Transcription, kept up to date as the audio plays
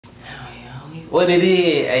What it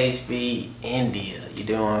is, HB India. You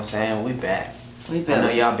know what I'm saying? We back. I know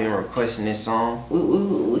y'all been requesting this song.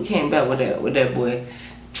 We came back with that boy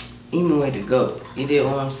EMIWAY the GOAT. You did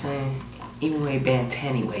what I'm saying? EMIWAY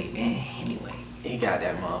Bantanyway, man. Anyway. He got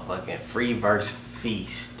that motherfucking Freeverse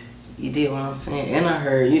feast. You did what I'm saying? And I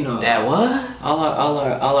heard, you know, that what?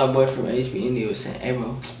 All our boy from HB India was saying, hey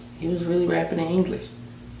bro, he was really rapping in English.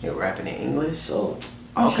 He was rapping in English? So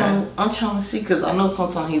I'm trying to see, cause I know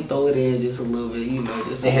sometimes he throw it in just a little bit, you know,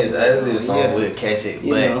 just in his other song would catch it,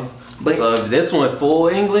 but so if this one full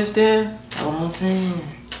English, then that's what I'm saying.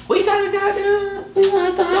 We gotta goddamn. We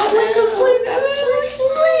gonna have to sleep.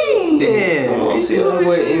 Yeah. See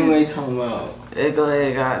what EMIWAY talking about. Go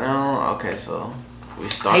ahead, goddamn. Okay, so we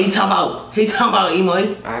start. He talking about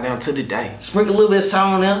EMIWAY. Goddamn to the day. Sprinkle a little bit of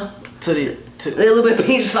salt on there. To a little bit of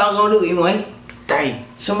pinch salt gonna do, EMIWAY. Day.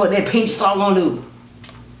 Show me what that pinch salt gonna do.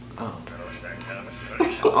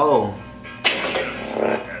 Oh.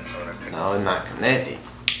 No, it's not connected.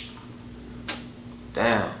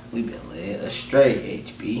 Damn. We been led astray,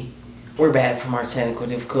 HB. We're back from our technical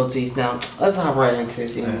difficulties. Now, let's hop right into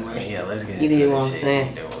this anyway. Yeah, let's get into this. You know what I'm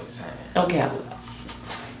saying? Okay.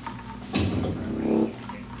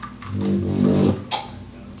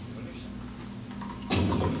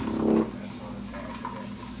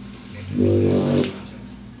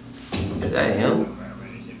 Is that him?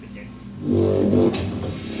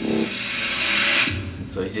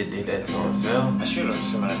 So he just did that to himself?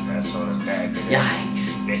 Yikes.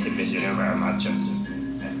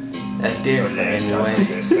 That's different anyway.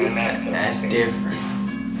 That's different.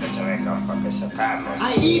 I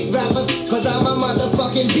eat rappers, cause I'm a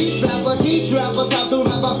motherfucking beat rapper. Teach rappers how to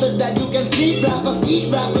rap, after that you can sleep rappers. Eat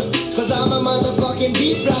rappers, cause I'm a motherfucking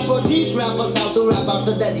beat rapper. Teach rappers how to rap,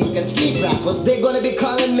 after that you can sleep rappers. They're gonna be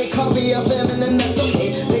calling me copy of Eminem, that's okay.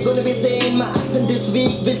 They're gonna be saying my accent this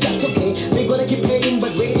week, bitch, that's okay. They're gonna keep hating but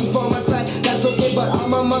waiting for my track, that's okay. But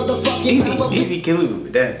I'm a motherfucking rapper. He be killing me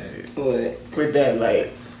with that shit. What? With that,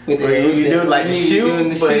 like, he be doing like the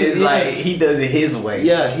shoot, but it's like he does it his way.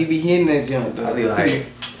 Yeah, he be hitting that jump though. I be like,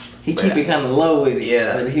 he keep it kind of low with it.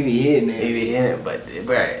 Yeah, but he be hitting it. He be hitting it, but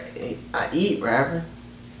bruh, I eat rapper.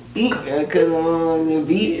 Eat, cause I'm a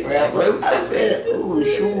beat rapper. I said, ooh,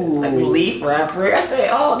 shoot, like leaf rapper. I said,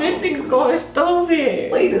 oh, this nigga's going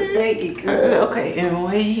stupid. Wait a second, cuz. Okay,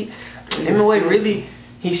 EMIWAY really,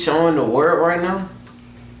 he's showing the world right now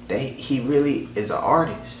that he really is an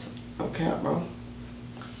artist. Okay, bro.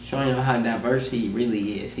 Showing you how diverse he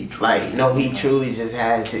really is. He truly like no, he truly just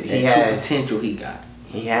has it. He has potential. He got.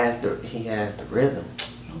 He has the rhythm.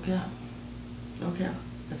 Okay.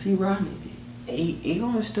 Let's see Rodney. He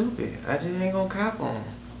going stupid. I just ain't gonna cop on him.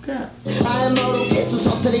 Okay. I am not okay, so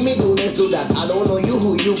stop telling me do this, do that. I don't know you,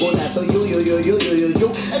 who you go that. So you.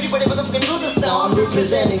 Everybody motherfucking do this now. I'm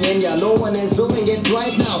representing India, no one is doing it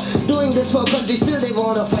right now. Doing this for country, still they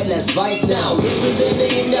wanna fight, let's fight now. Representing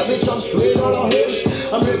India, bitch, I'm straight on a hill.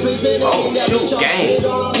 I'm representing India, bitch, I'm straight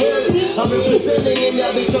on a hill. I'm representing India,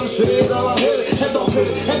 bitch, I'm straight on a hill. Head don't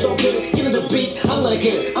kill, give me the beat, I'm gonna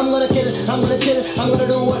kill, I'm gonna chill, I'm gonna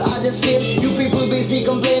do what I just feel. You people busy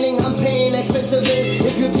complaining, I'm paying expensive bills.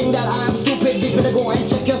 If you think that I'm stupid, bitch, better go and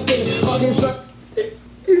check your skill. All these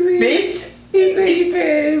bitch, he said he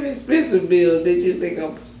paid him expensive bill. Did you think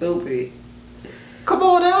I'm stupid? Come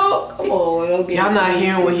on out. Come on, y'all not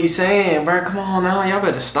hearing what he's saying, bro. Come on now, y'all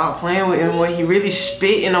better stop playing with him when he really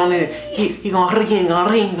spitting on it. He gonna ring. Go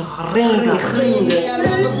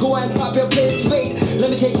and pop your place, wait. Let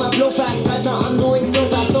me take my flow fast right now. I'm doing so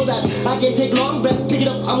fast so that I can take long breath. Pick it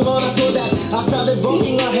up, I'm gonna throw that. I've started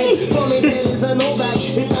walking ahead. For me there is a no back.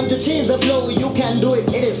 It's time to change the flow. You can do it.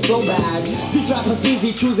 It is so bad. These rappers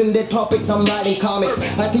busy choosing their topics. I'm writing comics.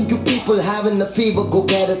 I think you people having the fever. Go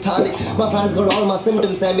get a tonic. My fans got all my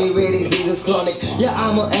symptoms. Semi-rare disease is chronic. Yeah,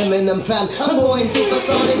 I'm an Eminem fan. I'm going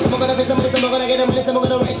supersonic. I'm gonna face somebody. I'm gonna get a minute. I'm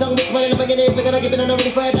gonna write song. Which one am I gonna if we're gonna give it an already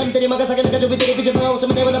fight? I'm telling you, I'm gonna do it.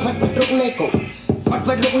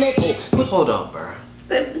 Hold up, bro.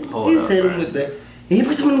 Hold up, bro. Ain't he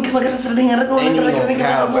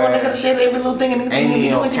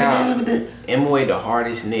gonna count. EMIWAY the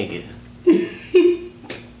hardest nigga.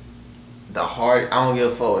 I don't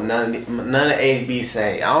give a fuck. None of HB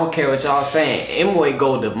say. I don't care what y'all saying. EMIWAY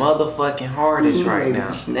go the motherfucking hardest right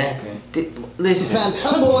now. Snapping. Listen.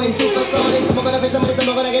 I'm going supersonic. I'm gonna face somebody. I'm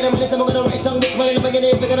gonna get a minute. I'm gonna write song. Which one am I gonna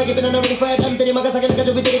if we're gonna give it an already fight? I'm telling you, I'm gonna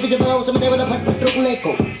do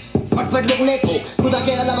it. फटफट रुकने को खुदा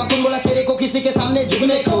के अलावा कौन बोला तेरे को किसी के सामने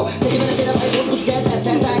झुकने को तेरी मैंने तेरा भाई बहुत कुछ कहता है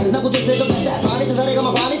सहता है ना कुछ इससे तो कहता है पानी से सारे का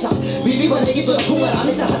मफानी सा बीवी बनेगी तो रखूंगा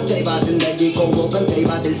रानी सा हद तेरी बात जिंदगी को वो गन तेरी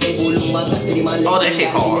बात दिल से बोलूंगा तक तेरी मान ले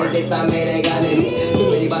देता मेरे गाने में तू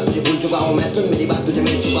मेरी बात तुझे भूल चुका हूँ मैं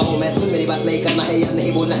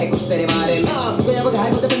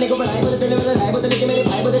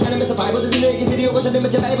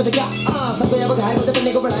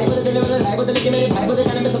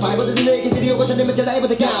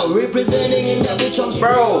representing in that bitch I'm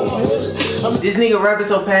Bro, this nigga rapping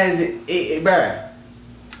so fast,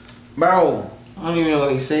 bro. I don't even know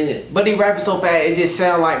what he said. But he rapping so fast, it just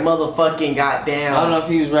sound like motherfucking goddamn. I don't know if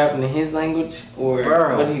he was rapping in his language or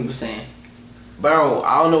what he was saying. Bro,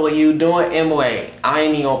 I don't know what he was doing. Anyway, I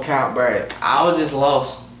ain't even gonna count, bro. I was just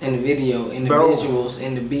lost in the video, in the visuals,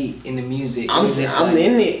 in the beat, in the music. I'm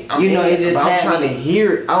in it. I'm trying to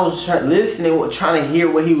hear. I was trying to hear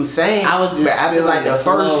what he was saying. I was just but after like the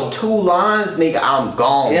first 2 lines, nigga, I'm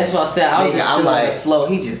gone. That's what I said. I was just feeling the flow.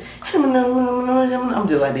 He just, I'm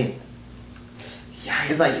just like that.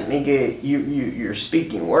 It's like, nigga, you're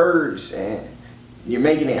speaking words and you're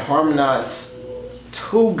making it harmonize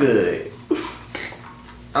too good.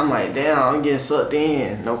 I'm like, damn, I'm getting sucked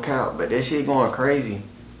in, no count, but that shit going crazy.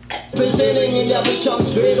 Representing in that bitch I'm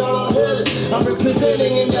straight on a hill. I'm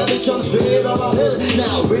representing in that bitch I'm straight on a hill.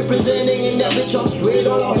 Now representing in that bitch I'm straight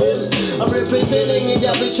on a hill. I'm representing in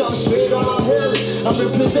that bitch I'm straight on a hill. I'm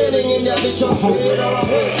representing in that bitch I'm straight on a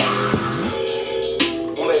hill.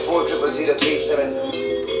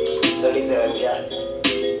 1-800-037-37, yeah.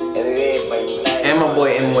 And my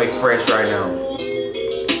boy EMIWAY fresh right now.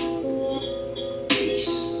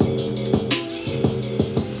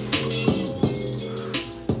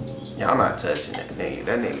 Y'all not touching that nigga.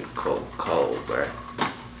 That nigga cold, bro.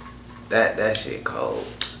 That shit cold.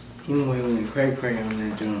 EMIWAY went cray on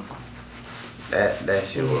that joint. That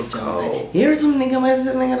shit was cold. You hear some nigga might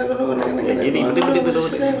say nigga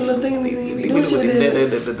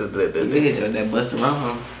that Busta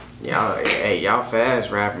Rhymes. Y'all fast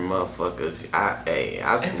rapping motherfuckers.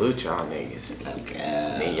 I salute y'all niggas.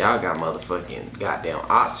 Okay. And y'all got motherfucking goddamn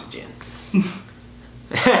oxygen.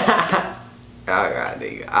 Y'all got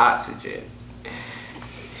nigga oxygen.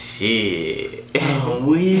 Shit.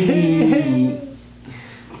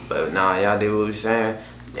 But nah, y'all did what we saying.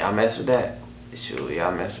 Y'all mess with that. Shoot,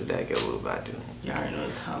 y'all mess with that. Get what we about to do. Y'all already know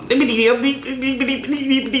the time.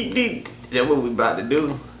 That's what we about to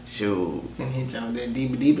do. Shoot. Can hit y'all with that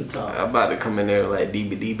deeba talk. I'm about to come in there like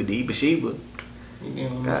deeba sheba. You know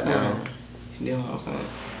what I'm saying? You know what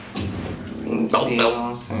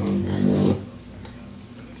I'm saying?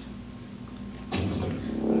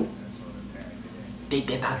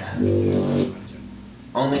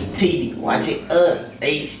 On the TV, watch it up.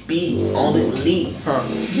 HB on the lead, huh?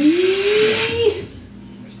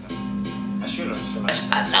 I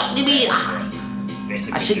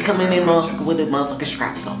should come in motherfucker with the motherfucking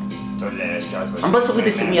straps though. I'm busting with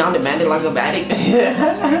the semi on the bandit like a baddie.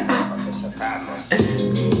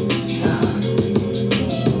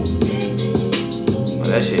 Well,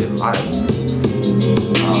 that shit is live.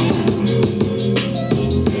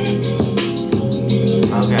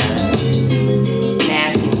 Okay.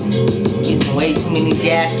 Napkins. Using way too many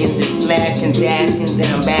jackins and flackins, and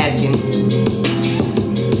I'm backins.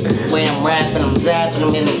 When I'm rapping, I'm zapping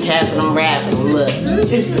them, and I'm capping, I'm rapping. Look.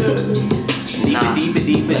 Nah,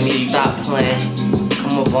 let me stop playing.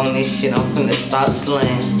 Come up on this shit, I'm finna stop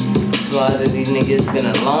slaying. A lot of these niggas been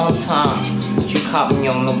a long time. You caught me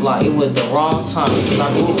on the block, it was the wrong time. Cause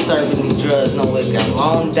I be serving these drugs, no it got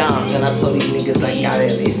long down. Then I told these niggas like y'all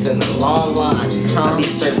it's in a long line. I be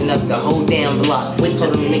serving up the whole damn block.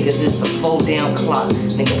 Told them niggas it's the 4 damn clock.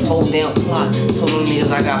 Nigga 4 damn clock. Told them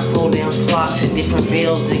niggas I got 4 damn flocks and different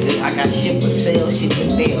bills, nigga. I got shit for sale, shit for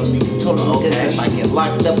bail, nigga. Told them niggas if I get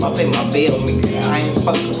locked up, I pay my bail, nigga. I ain't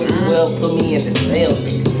fucking with 12, put me in the cell,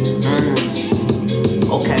 nigga.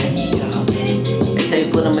 Okay. They say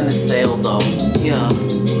put them in the cell though. Yeah.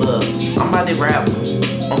 Look, I'm about to rap.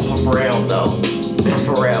 I'm for real though. I'm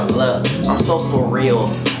for real. Look, I'm so for real.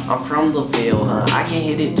 I'm from the Ville, huh? I can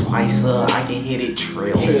hit it twice, I can hit it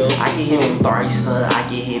trills. I can hit it thrice, I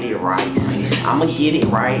can hit it rice. I'ma get it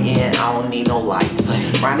right and I don't need no lights.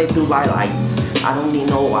 Riding through lights, I don't need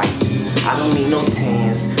no lights. I don't need no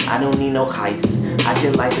tans, I don't need no heights. I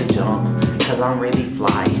just like to jump, cause I'm really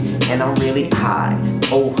fly. And I'm really high,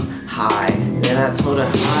 oh, high. Then I told her,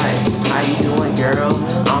 hi, how you doing, girl?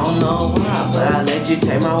 I don't know why, but I let you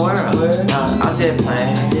take my world. I'm just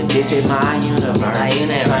playing, this is my universe.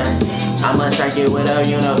 I'ma strike it with a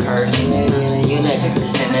universe.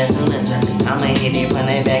 I'ma hit it, run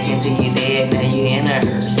it back until you dead, now you in a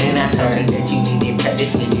hearse. And I told you that you needed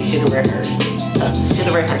practice, and you should've rehearsed it. I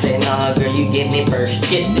said, nah, girl, you get me first.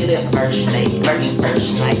 Get this first night, first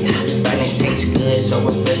night. And it tastes good, so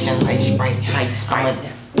refreshing like Sprite. I'ma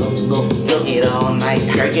look it all night.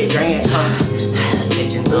 Drink it, huh?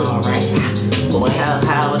 Tasting alright. Boy,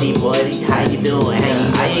 howdy, buddy, how you doing?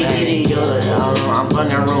 How you getting good? I'm from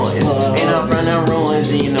the ruins. And I'm from the ruins,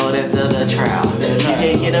 and you know that's the trial. You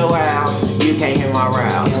can't get aroused, you can't hear my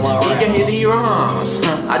rouse. You can hear the wrongs.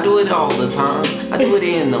 I I do it all the time. I do it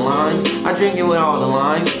in the lines. I drink it with all the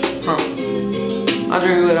lines. Huh. I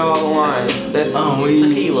drink it with all the lines. That's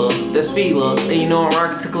tequila. That's Fila. And you know I'm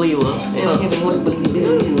rocking tequila.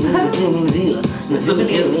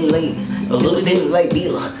 A little bit like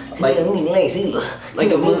Bila. Like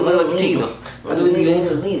a motherfucking tequila. I do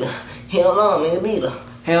it. Hell no, nigga, neither.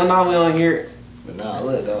 Hell no, we don't hear it. But nah,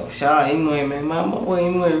 look though. Shout out EMIWAY, man. My boy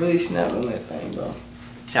EMIWAY really snapped on that thing, bro.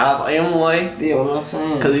 Shout out to EMIWAY. Yeah, what I'm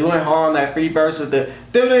saying. Cause he went hard on that Freeverse with the.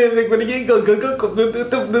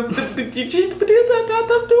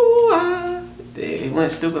 He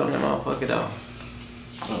went stupid on that motherfucker though.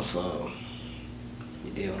 So,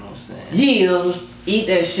 you did what I'm saying. Yeah, eat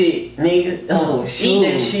that shit, nigga. Oh, eat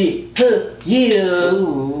that shit. Huh,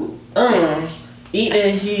 yeah. Eat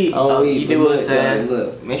that shit. Oh, you do what I'm saying?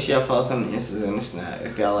 Look, make sure y'all follow some of the Instas and the Snap.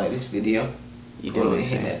 If y'all like this video, You do what I'm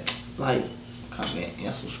saying? hit that like, comment,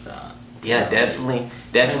 and subscribe. Yeah, definitely.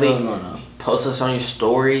 No. Post us on your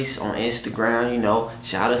stories on Instagram, you know.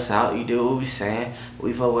 Shout us out, you do what we saying.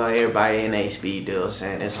 We fuck with everybody in HB, you do what I'm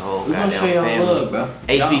saying. This whole We gonna show y'all family. love, bro.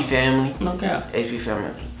 HB family. No cap. HB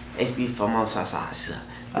family. HB famosa.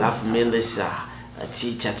 La familia.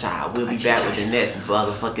 Chicha. We'll be back with the next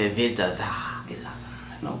motherfucking video.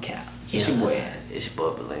 No cap. It's your boy ass. It's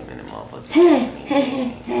your boy Billeimi and the motherfucker.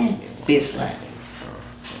 Bitch slap.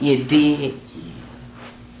 You did.